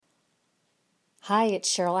Hi, it's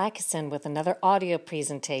Cheryl Atkinson with another audio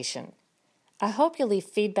presentation. I hope you'll leave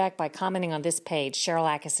feedback by commenting on this page,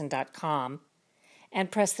 CherylAtkinson.com, and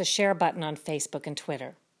press the share button on Facebook and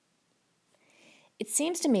Twitter. It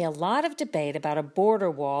seems to me a lot of debate about a border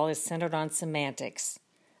wall is centered on semantics.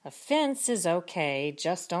 A fence is okay,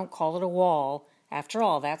 just don't call it a wall. After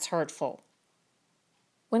all, that's hurtful.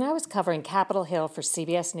 When I was covering Capitol Hill for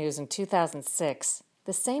CBS News in 2006,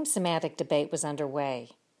 the same semantic debate was underway.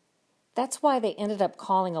 That's why they ended up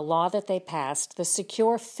calling a law that they passed the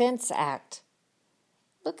Secure Fence Act.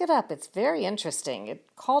 Look it up, it's very interesting. It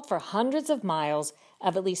called for hundreds of miles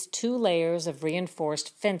of at least 2 layers of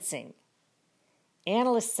reinforced fencing.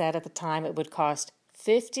 Analysts said at the time it would cost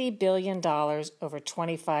 $50 billion over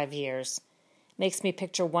 25 years. Makes me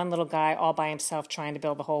picture one little guy all by himself trying to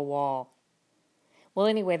build the whole wall. Well,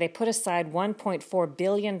 anyway, they put aside $1.4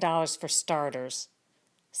 billion for starters.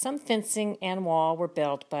 Some fencing and wall were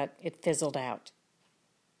built, but it fizzled out.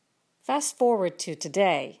 Fast forward to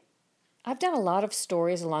today. I've done a lot of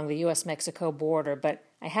stories along the U.S.-Mexico border, but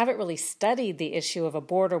I haven't really studied the issue of a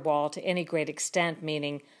border wall to any great extent,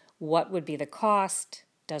 meaning what would be the cost,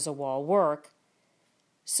 does a wall work?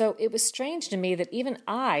 So it was strange to me that even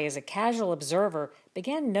I, as a casual observer,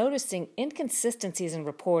 began noticing inconsistencies in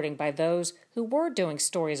reporting by those who were doing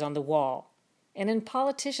stories on the wall, and in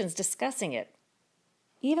politicians discussing it.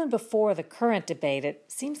 Even before the current debate, it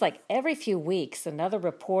seems like every few weeks another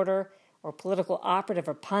reporter or political operative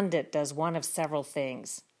or pundit does one of several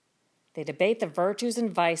things. They debate the virtues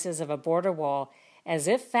and vices of a border wall as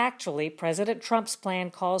if factually President Trump's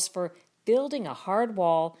plan calls for building a hard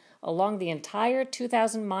wall along the entire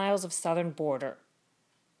 2,000 miles of southern border.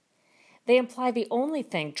 They imply the only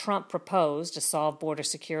thing Trump proposed to solve border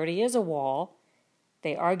security is a wall.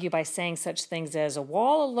 They argue by saying such things as a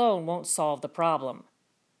wall alone won't solve the problem.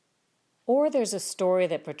 Or there's a story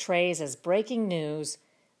that portrays as breaking news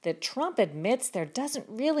that Trump admits there doesn't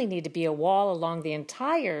really need to be a wall along the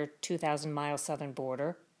entire 2,000-mile southern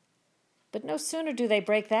border. But no sooner do they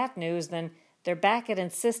break that news than they're back at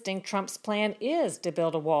insisting Trump's plan is to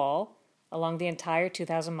build a wall along the entire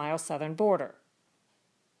 2,000-mile southern border.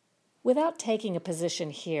 Without taking a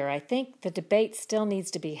position here, I think the debate still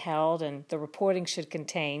needs to be held and the reporting should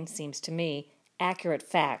contain, seems to me, accurate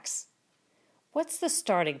facts. What's the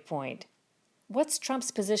starting point? What's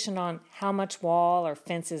Trump's position on how much wall or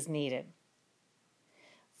fence is needed?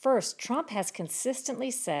 First, Trump has consistently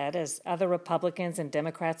said, as other Republicans and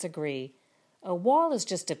Democrats agree, a wall is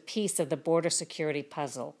just a piece of the border security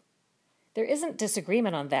puzzle. There isn't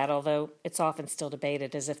disagreement on that, although it's often still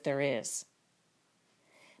debated as if there is.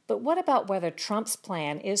 But what about whether Trump's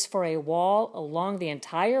plan is for a wall along the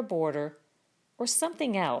entire border or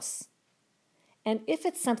something else? And if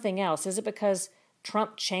it's something else, is it because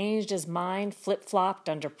Trump changed his mind, flip-flopped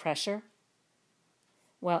under pressure?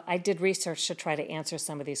 Well, I did research to try to answer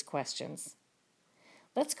some of these questions.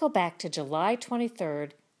 Let's go back to July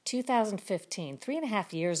 23rd, 2015,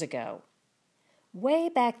 3.5 years ago. Way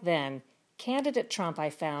back then, candidate Trump,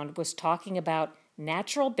 I found, was talking about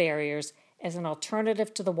natural barriers as an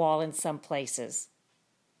alternative to the wall in some places.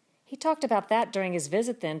 He talked about that during his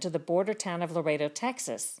visit then to the border town of Laredo,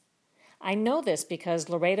 Texas. I know this because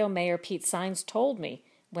Laredo Mayor Pete Saenz told me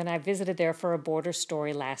when I visited there for a border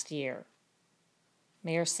story last year.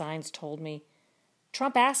 Mayor Saenz told me,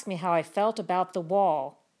 Trump asked me how I felt about the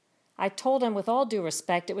wall. I told him with all due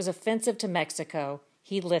respect it was offensive to Mexico.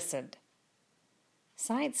 He listened.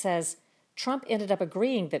 Saenz says Trump ended up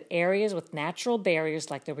agreeing that areas with natural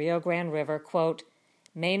barriers like the Rio Grande River, quote,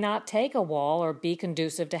 may not take a wall or be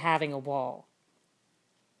conducive to having a wall.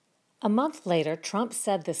 A month later, Trump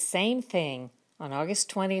said the same thing on August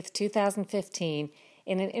 20th, 2015,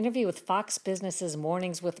 in an interview with Fox Business's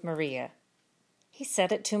Mornings with Maria. He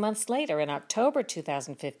said it 2 months later, in October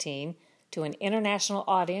 2015, to an international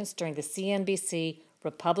audience during the CNBC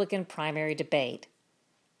Republican primary debate.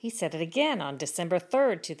 He said it again on December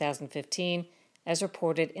 3rd, 2015, as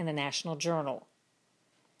reported in the National Journal.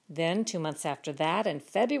 Then, 2 months after that, in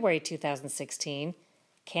February 2016,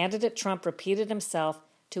 candidate Trump repeated himself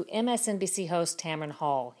to MSNBC host Tamron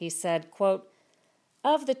Hall. He said, quote,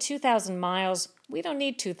 of the 2,000 miles, we don't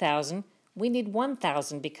need 2,000. We need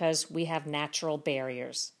 1,000 because we have natural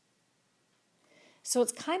barriers. So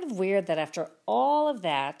it's kind of weird that after all of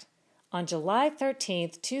that, on July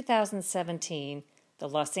 13th, 2017, the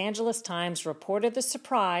Los Angeles Times reported the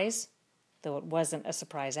surprise, though it wasn't a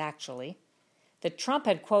surprise actually, that Trump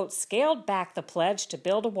had, quote, scaled back the pledge to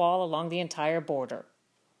build a wall along the entire border.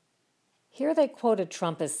 Here they quoted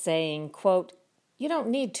Trump as saying, quote, you don't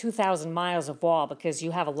need 2,000 miles of wall because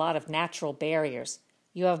you have a lot of natural barriers.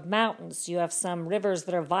 You have mountains, you have some rivers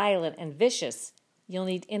that are violent and vicious. You'll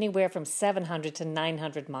need anywhere from 700 to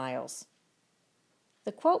 900 miles.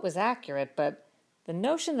 The quote was accurate, but the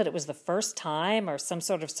notion that it was the first time or some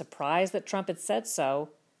sort of surprise that Trump had said so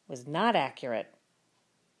was not accurate.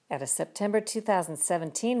 At a September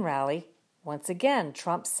 2017 rally, once again,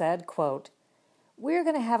 Trump said, quote, "We're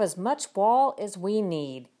going to have as much wall as we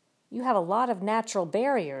need. You have a lot of natural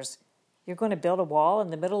barriers. You're going to build a wall in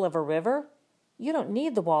the middle of a river? You don't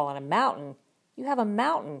need the wall on a mountain. You have a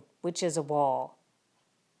mountain, which is a wall."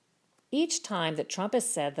 Each time that Trump has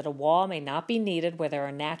said that a wall may not be needed where there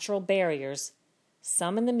are natural barriers,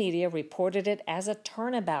 some in the media reported it as a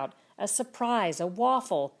turnabout, a surprise, a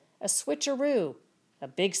waffle, a switcheroo, a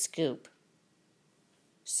big scoop.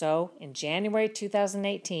 So, in January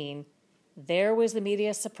 2018, there was the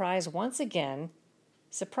media surprise once again,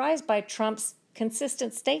 surprised by Trump's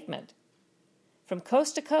consistent statement. From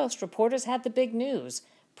coast to coast, reporters had the big news.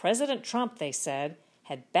 President Trump, they said,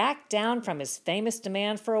 had backed down from his famous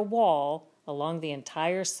demand for a wall along the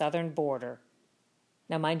entire southern border.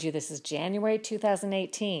 Now, mind you, this is January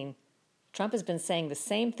 2018. Trump has been saying the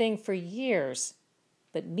same thing for years,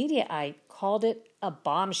 but Mediaite called it a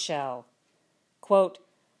bombshell. Quote,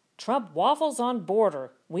 "Trump waffles on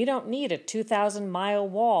border. We don't need a 2,000-mile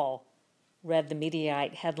wall," read the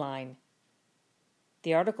Mediaite headline.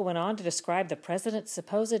 The article went on to describe the president's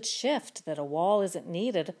supposed shift that a wall isn't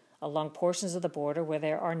needed along portions of the border where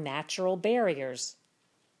there are natural barriers.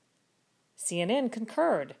 CNN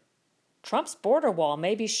concurred. Trump's border wall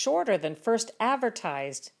may be shorter than first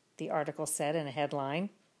advertised, the article said in a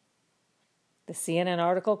headline. The CNN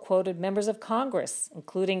article quoted members of Congress,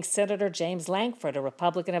 including Senator James Lankford, a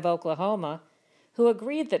Republican of Oklahoma, who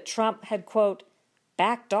agreed that Trump had, quote,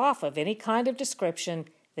 "backed off of any kind of description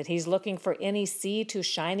that he's looking for any sea to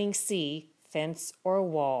shining sea, fence, or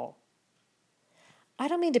wall." I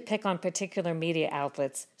don't mean to pick on particular media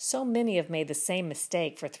outlets. So many have made the same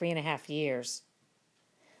mistake for 3.5 years.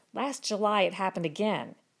 Last July, it happened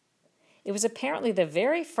again. It was apparently the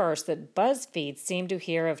very first that BuzzFeed seemed to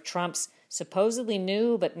hear of Trump's supposedly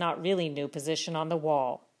new but not really new position on the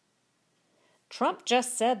wall. Trump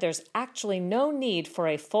just said there's actually no need for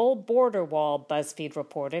a full border wall, BuzzFeed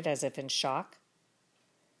reported, as if in shock.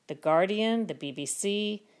 The Guardian, the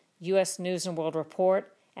BBC, U.S. News and World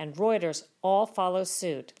Report, and Reuters all follow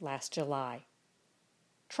suit last July.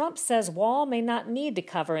 Trump says wall may not need to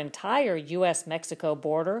cover entire U.S.-Mexico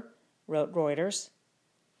border, wrote Reuters.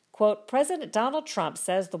 Quote, "President Donald Trump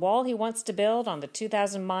says the wall he wants to build on the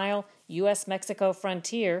 2,000-mile U.S.-Mexico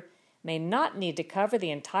frontier may not need to cover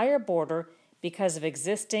the entire border because of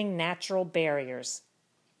existing natural barriers."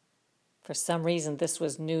 For some reason, this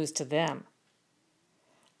was news to them.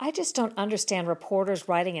 I just don't understand reporters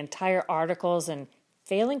writing entire articles and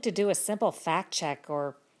failing to do a simple fact check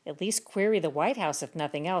or at least query the White House, if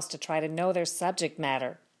nothing else, to try to know their subject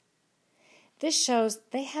matter. This shows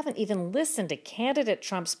they haven't even listened to candidate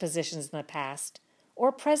Trump's positions in the past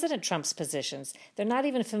or President Trump's positions. They're not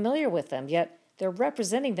even familiar with them, yet they're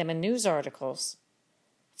representing them in news articles.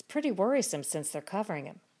 It's pretty worrisome since they're covering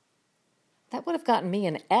him. That would have gotten me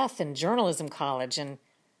an F in journalism college and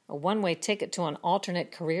a one-way ticket to an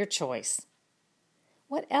alternate career choice.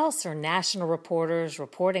 What else are national reporters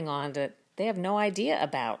reporting on that they have no idea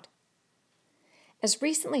about? As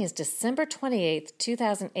recently as December 28,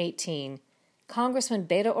 2018, Congressman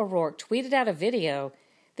Beto O'Rourke tweeted out a video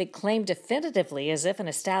that claimed definitively, as if an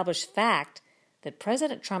established fact, that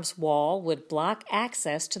President Trump's wall would block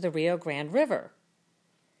access to the Rio Grande River.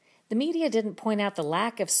 The media didn't point out the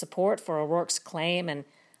lack of support for O'Rourke's claim, and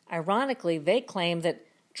ironically, they claim that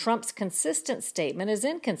Trump's consistent statement is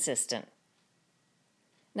inconsistent.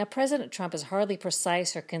 Now, President Trump is hardly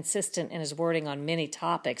precise or consistent in his wording on many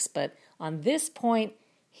topics, but on this point,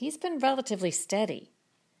 he's been relatively steady.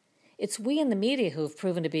 It's we in the media who have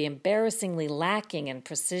proven to be embarrassingly lacking in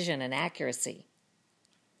precision and accuracy.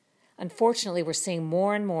 Unfortunately, we're seeing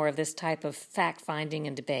more and more of this type of fact-finding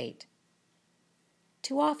and debate.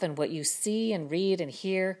 Too often, what you see and read and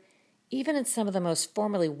hear, even in some of the most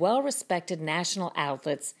formally well-respected national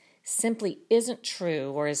outlets, simply isn't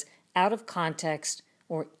true or is out of context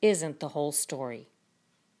or isn't the whole story.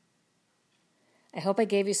 I hope I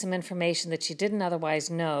gave you some information that you didn't otherwise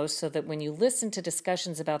know so that when you listen to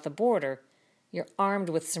discussions about the border, you're armed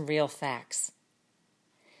with some real facts.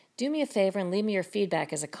 Do me a favor and leave me your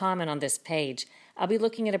feedback as a comment on this page. I'll be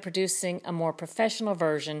looking at producing a more professional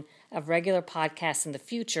version of regular podcasts in the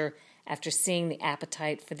future after seeing the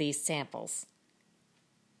appetite for these samples.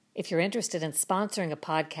 If you're interested in sponsoring a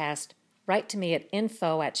podcast, write to me at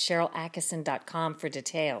info@SherylAttkisson.com for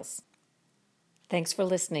details. Thanks for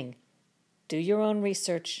listening. Do your own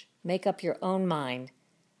research. Make up your own mind.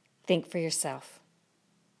 Think for yourself.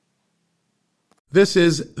 This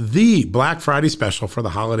is the Black Friday special for the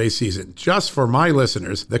holiday season. Just for my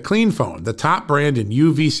listeners, the Clean Phone, the top brand in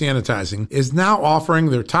UV sanitizing, is now offering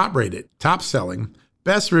their top-rated, top-selling,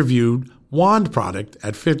 best-reviewed wand product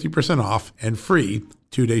at 50% off and free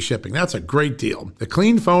 2-day shipping. That's a great deal. The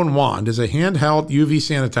Clean Phone Wand is a handheld UV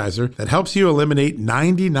sanitizer that helps you eliminate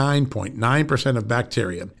 99.9% of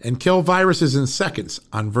bacteria and kill viruses in seconds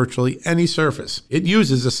on virtually any surface. It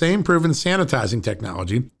uses the same proven sanitizing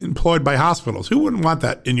technology employed by hospitals. Who wouldn't want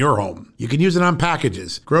that in your home? You can use it on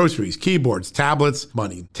packages, groceries, keyboards, tablets,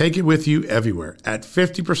 money. Take it with you everywhere at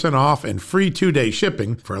 50% off and free 2-day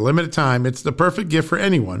shipping. For a limited time, it's the perfect gift for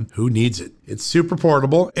anyone who needs it. It's super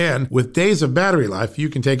portable, and with days of battery life, you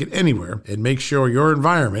can take it anywhere and make sure your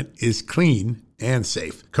environment is clean and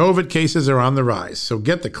safe. COVID cases are on the rise, so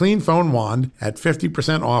get the Clean Phone Wand at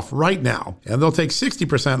 50% off right now, and they'll take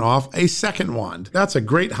 60% off a second wand. That's a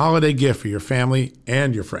great holiday gift for your family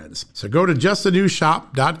and your friends. So go to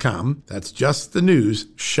justthenewsshop.com, that's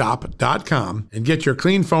justthenewsshop.com, and get your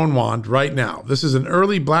Clean Phone Wand right now. This is an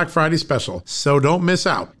early Black Friday special, so don't miss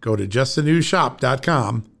out. Go to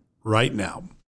justthenewsshop.com right now.